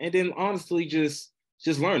one, and then honestly, just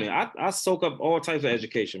learning. I soak up all types of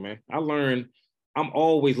education, man. I learn. I'm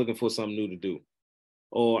always looking for something new to do,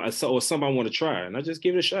 or something I want to try, and I just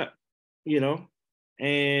give it a shot,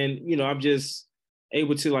 and I'm just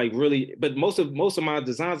able to like really. But most of my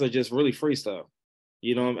designs are just really freestyle.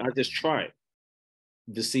 I just try it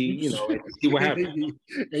to see, see what happens.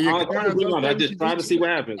 I just try to see what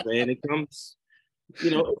happens, man. It comes,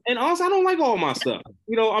 and also I don't like all my stuff.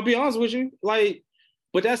 I'll be honest with you. Like,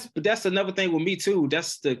 but that's another thing with me too.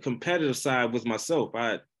 That's the competitive side with myself.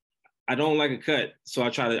 I don't like a cut, so I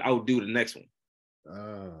try to outdo the next one.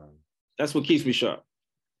 That's what keeps me sharp.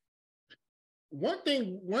 One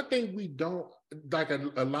thing we don't like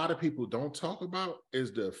a lot of people don't talk about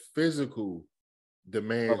is the physical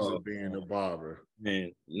demands of being a barber.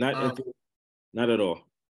 Man, not at all.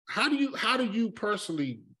 How do you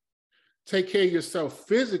personally take care of yourself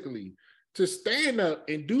physically to stand up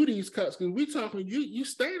and do these cuts? Because we talking you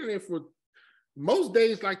standing there for most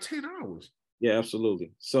days like 10 hours. Yeah,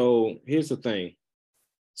 absolutely. So here's the thing.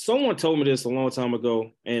 Someone told me this a long time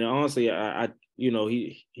ago, and honestly, I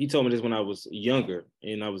he told me this when I was younger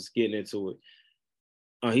and I was getting into it.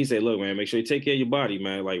 He said, look, man, make sure you take care of your body,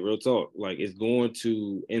 man. Like real talk, like it's going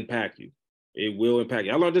to impact you. It will impact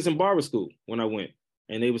you. I learned this in barber school when I went,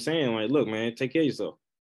 and they were saying like, look, man, take care of yourself.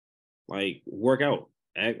 Like work out,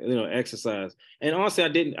 exercise. And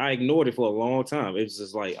honestly, I ignored it for a long time. It was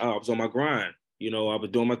just like, I was on my grind. I was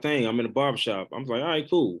doing my thing. I'm in a barbershop. I'm like, all right,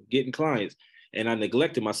 cool, getting clients. And I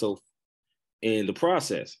neglected myself in the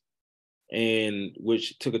process. And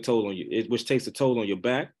which took a toll on you, which takes a toll on your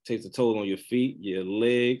back, takes a toll on your feet, your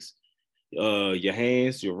legs, your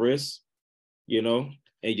hands, your wrists, and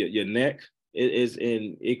your neck.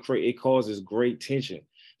 It causes great tension.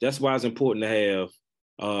 That's why it's important to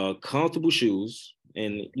have comfortable shoes.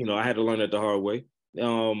 And I had to learn that the hard way.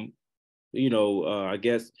 I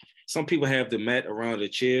guess some people have the mat around their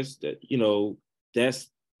chairs that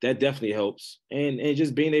that definitely helps. And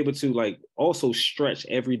just being able to like also stretch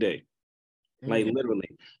every day. Like literally,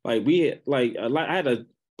 like I had to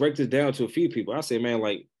break this down to a few people. I said, man,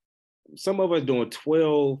 like some of us doing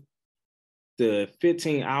 12 to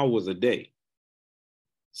 15 hours a day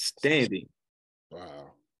standing.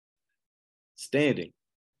 Wow. Standing.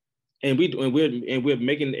 And we're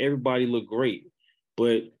making everybody look great.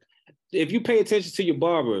 But if you pay attention to your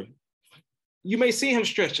barber, you may see him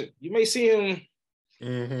stretching. You may see him,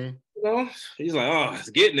 he's like, oh,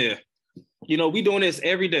 it's getting there. We doing this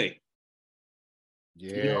every day.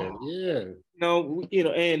 Yeah.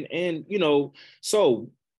 So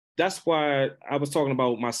that's why I was talking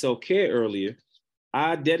about my self-care earlier.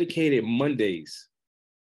 I dedicated Mondays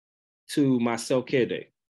to my self-care day.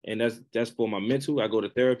 And that's for my mental. I go to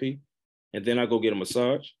therapy and then I go get a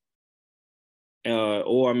massage.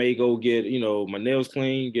 Or I may go get, my nails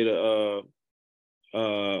clean, get a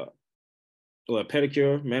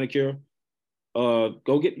pedicure, manicure.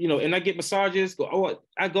 Go get, and I get massages.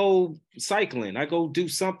 I go cycling. I go do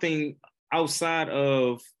something outside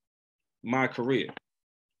of my career.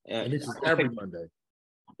 And this is every Monday.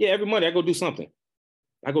 Yeah, every Monday I go do something.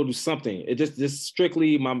 It just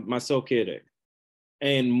strictly my self-care day.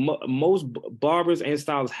 And most barbers and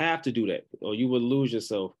stylists have to do that, or you will lose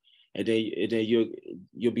yourself, and then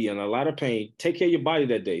you'll be in a lot of pain. Take care of your body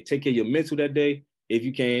that day. Take care of your mental that day if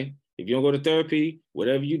you can. If you don't go to therapy,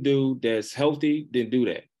 whatever you do that's healthy, then do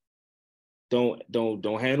that.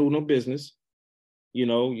 Don't handle no business. You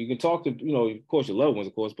can talk to, of course, your loved ones,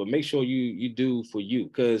 of course, but make sure you do for you,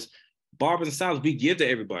 because barbers and stylists, we give to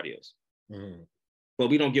everybody else, but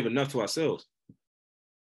we don't give enough to ourselves.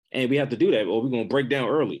 And we have to do that, or we're going to break down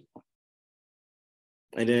early.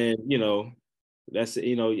 And then, that's,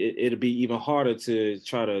 it'll be even harder to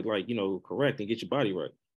try to correct and get your body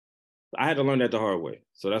right. I had to learn that the hard way.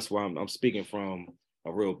 So that's why I'm speaking from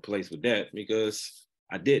a real place with that, because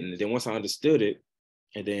I didn't. And then once I understood it,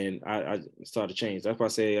 and then I started to change. That's why I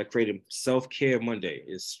say I created Self-Care Monday.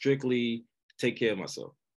 It's strictly to take care of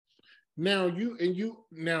myself. Now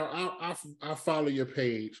I follow your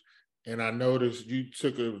page, and I noticed you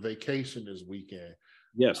took a vacation this weekend.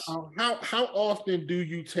 Yes. How often do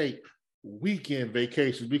you take weekend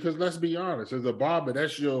vacations? Because let's be honest, as a barber,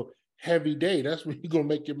 that's your heavy day. That's when you're gonna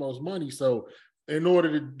make your most money. So in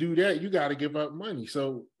order to do that, you got to give up money.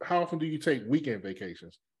 So how often do you take weekend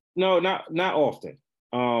vacations? No, not often.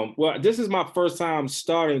 Well, this is my first time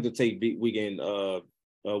starting to take weekend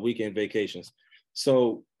vacations.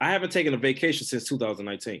 So I haven't taken a vacation since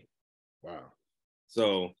 2019. Wow.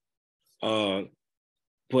 So,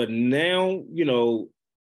 but now,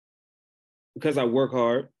 because I work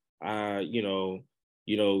hard, you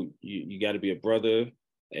got to be a brother,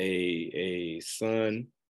 a son,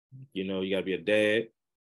 you got to be a dad.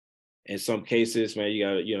 In some cases, man,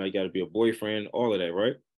 you got to be a boyfriend, all of that,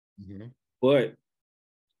 right? Mm-hmm. But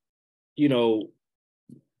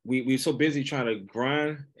we're so busy trying to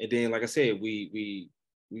grind, and then, like I said, we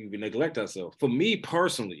neglect ourselves. For me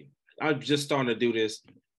personally, I'm just starting to do this.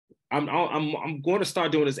 I'm going to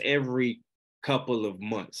start doing this every couple of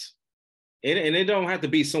months, and it don't have to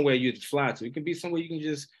be somewhere you fly to. It can be somewhere you can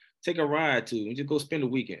just take a ride to and just go spend a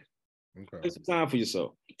weekend. Okay. Take some time for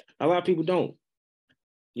yourself. A lot of people don't.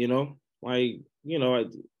 I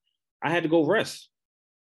had to go rest.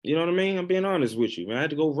 You know what I mean? I'm being honest with you, man. I had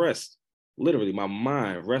to go rest. Literally, my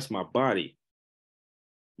mind, rest my body,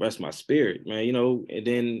 rest my spirit, man. And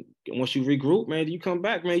then once you regroup, man, you come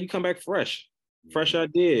back, man. You come back fresh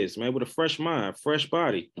ideas, man, with a fresh mind, fresh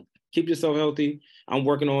body. Keep yourself healthy. I'm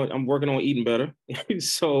working on eating better.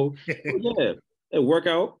 So yeah, work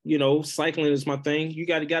out. Cycling is my thing. You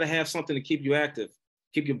got to have something to keep you active,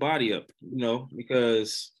 keep your body up.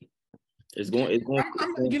 Because it's going.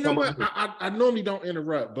 You know what? I normally don't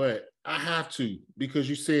interrupt, but I have to, because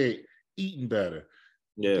you said eating better.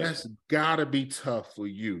 Yeah, that's gotta be tough for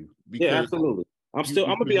you. Yeah, absolutely. I'm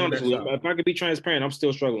gonna be honest with you. If I could be transparent, I'm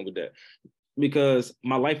still struggling with that, because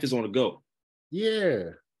my life is on the go. Yeah.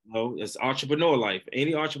 It's entrepreneur life.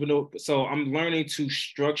 Any entrepreneur. So I'm learning to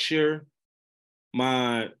structure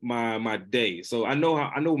my day. So I know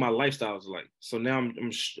what my lifestyle is like. So now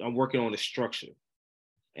I'm working on the structure,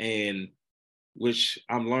 and which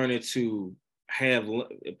I'm learning to have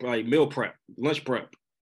like meal prep, lunch prep.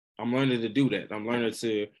 I'm learning to do that. I'm learning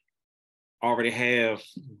to already have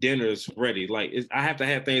dinners ready. Like I have to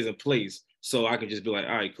have things in place so I can just be like,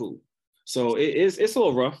 all right, cool. So it's a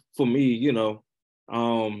little rough for me,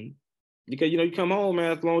 because you come home,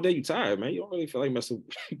 man, after a long day, you tired, man. You don't really feel like messing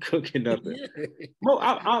cooking nothing. Well,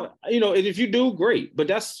 and if you do, great. But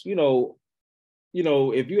that's if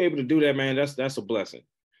you're able to do that, man, that's a blessing.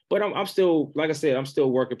 But I'm still, like I said, I'm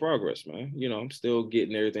still work in progress, man. I'm still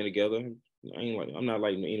getting everything together. I'm not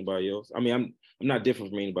like anybody else. I mean, I'm not different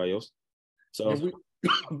from anybody else. So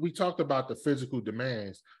we talked about the physical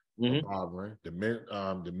demands of barbering, the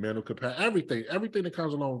mental capacity, everything that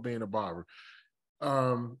comes along with being a barber.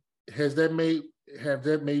 Have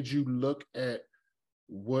that made you look at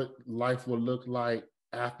what life will look like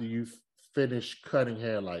after you finish cutting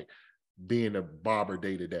hair, like being a barber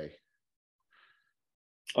day to day?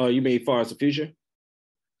 You mean as far as the future?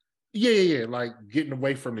 Yeah, like getting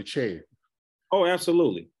away from the chair. Oh,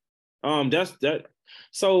 absolutely. That's that.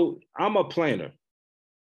 So I'm a planner.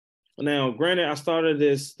 Now, granted, I started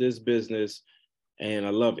this business and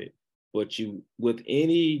I love it. But with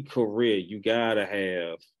any career, you gotta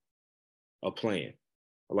have a plan,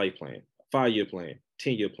 a life plan, a 5-year plan,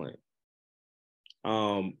 10-year plan.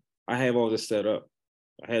 I have all this set up.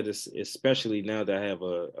 I had this, especially now that I have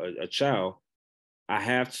a child. I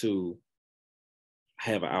have to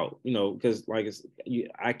have an out, because like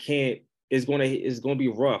I can't. It's gonna be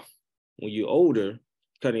rough when you're older,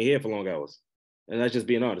 cutting your hair for long hours, and that's just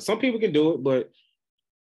being honest. Some people can do it, but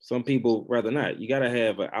some people rather not. You gotta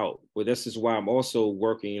have an out. But this is why I'm also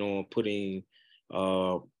working on putting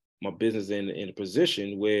my business in a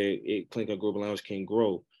position where Kleen Cut Global Lounge can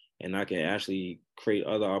grow, and I can actually create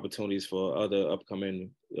other opportunities for other upcoming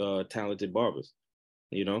talented barbers.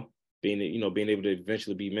 Being able to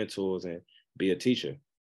eventually be mentors and be a teacher,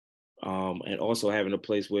 and also having a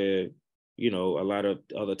place where a lot of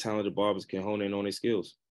other talented barbers can hone in on their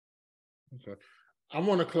skills. Okay, I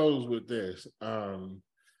want to close with this.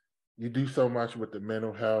 You do so much with the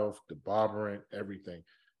mental health, the barbering, everything.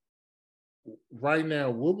 Right now,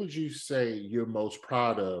 what would you say you're most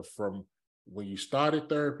proud of from when you started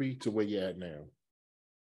therapy to where you're at now?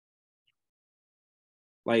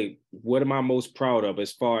 Like, what am I most proud of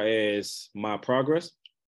as far as my progress?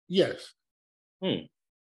 Yes. I'm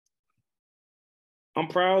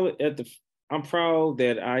proud that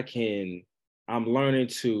I'm learning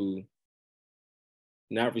to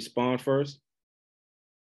not respond first,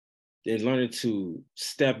 and learning to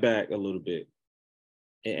step back a little bit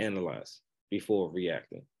and analyze before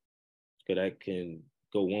reacting. Because that can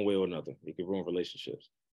go one way or another. It can ruin relationships.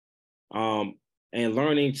 And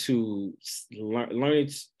learning to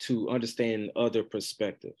understand other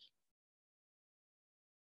perspectives.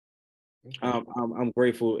 Okay. I'm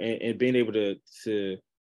grateful and being able to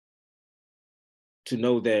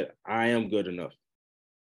know that I am good enough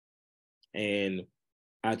and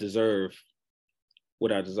I deserve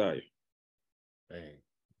what I desire. Dang,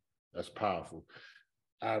 that's powerful.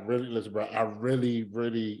 Listen, bro, I really,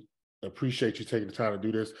 really appreciate you taking the time to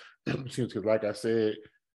do this. Because like I said,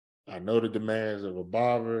 I know the demands of a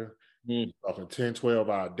barber, often 10,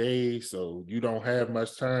 12-hour days, so you don't have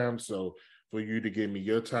much time. So for you to give me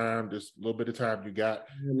your time, this little bit of time you got.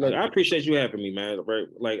 Look, I appreciate you having me, man. Right?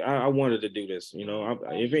 Like I wanted to do this.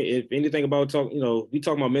 If anything about we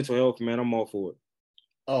talk about mental health, man, I'm all for it.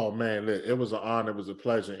 Oh man, it was an honor, it was a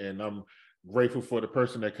pleasure, and I'm grateful for the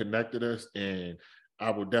person that connected us. And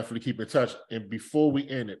I will definitely keep in touch. And before we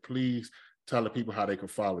end it, please tell the people how they can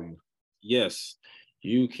follow you. Yes,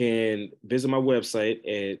 you can visit my website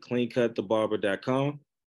at kleencutthebarber.com,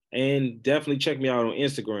 and definitely check me out on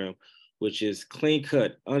Instagram, which is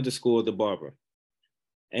kleencut_thebarber.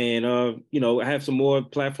 And I have some more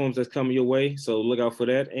platforms that's coming your way, so look out for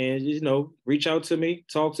that. And reach out to me,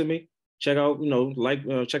 talk to me, check out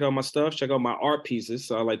check out my stuff, check out my art pieces,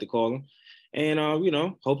 so I like to call them. And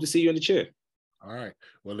hope to see you in the chair. All right.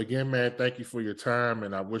 Well, again, man, thank you for your time,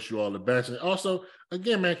 and I wish you all the best. And also,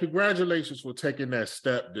 again, man, congratulations for taking that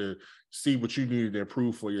step to see what you needed to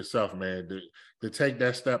improve for yourself, man. To take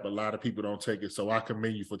that step, a lot of people don't take it. So I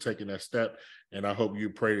commend you for taking that step, and I hope you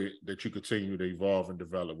pray that you continue to evolve and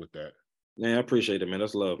develop with that. Man, I appreciate it, man.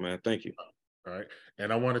 That's love, man. Thank you. All right.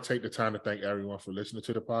 And I want to take the time to thank everyone for listening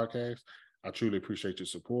to the podcast. I truly appreciate your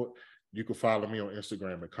support. You can follow me on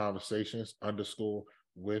Instagram at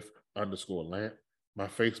conversations_with_Lant. My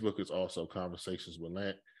Facebook is also Conversations with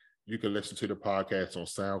Lant. You can listen to the podcast on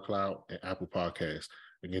SoundCloud and Apple Podcasts.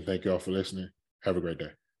 Again, thank you all for listening. Have a great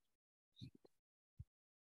day.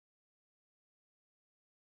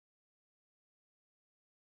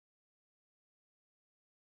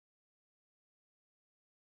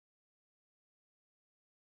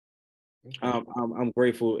 I'm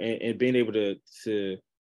grateful and being able to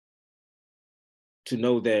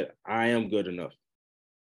know that I am good enough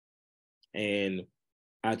and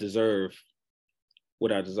I deserve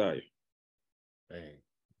what I desire. Dang,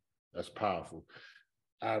 that's powerful.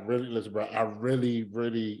 Listen, bro, I really,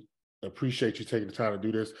 really appreciate you taking the time to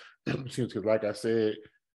do this. Because like I said,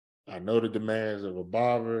 I know the demands of a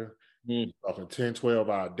barber, often 10,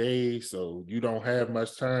 12-hour days, so you don't have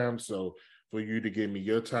much time. So for you to give me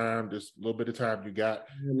your time, this little bit of time you got.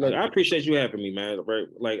 Look, I appreciate you having me, man. Right?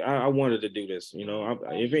 Like I wanted to do this.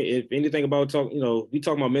 If anything about we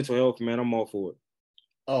talk about mental health, man, I'm all for it.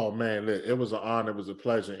 Oh man, it was an honor, it was a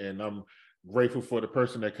pleasure, and I'm grateful for the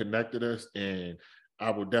person that connected us. And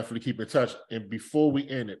I will definitely keep in touch. And before we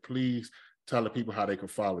end it, please tell the people how they can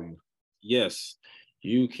follow you. Yes,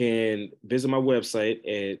 you can visit my website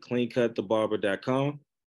at kleencutthebarber.com,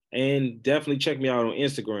 and definitely check me out on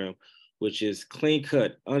Instagram, which is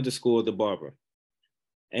kleencut_thebarber.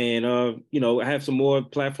 And I have some more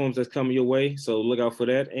platforms that's coming your way, so look out for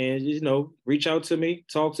that. And reach out to me,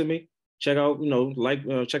 talk to me, check out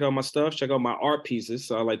check out my stuff, check out my art pieces,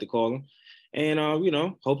 so I like to call them. And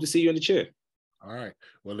hope to see you in the chair. All right.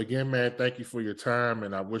 Well, again, man, thank you for your time,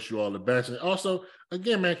 and I wish you all the best. And also,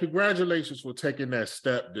 again, man, congratulations for taking that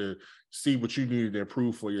step to see what you needed to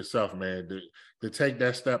improve for yourself, man. To take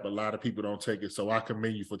that step, a lot of people don't take it. So I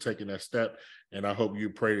commend you for taking that step, and I hope you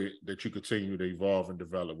pray that you continue to evolve and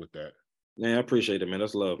develop with that. Man, I appreciate it, man.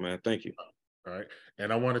 That's love, man. Thank you. All right.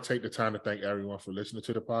 And I want to take the time to thank everyone for listening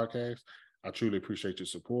to the podcast. I truly appreciate your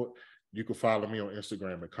support. You can follow me on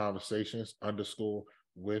Instagram at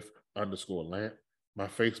conversations_with_Lant. My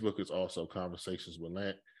Facebook is also Conversations with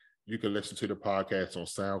Lant. You can listen to the podcast on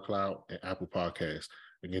SoundCloud and Apple Podcasts.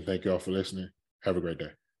 Again, thank you all for listening. Have a great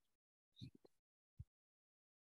day.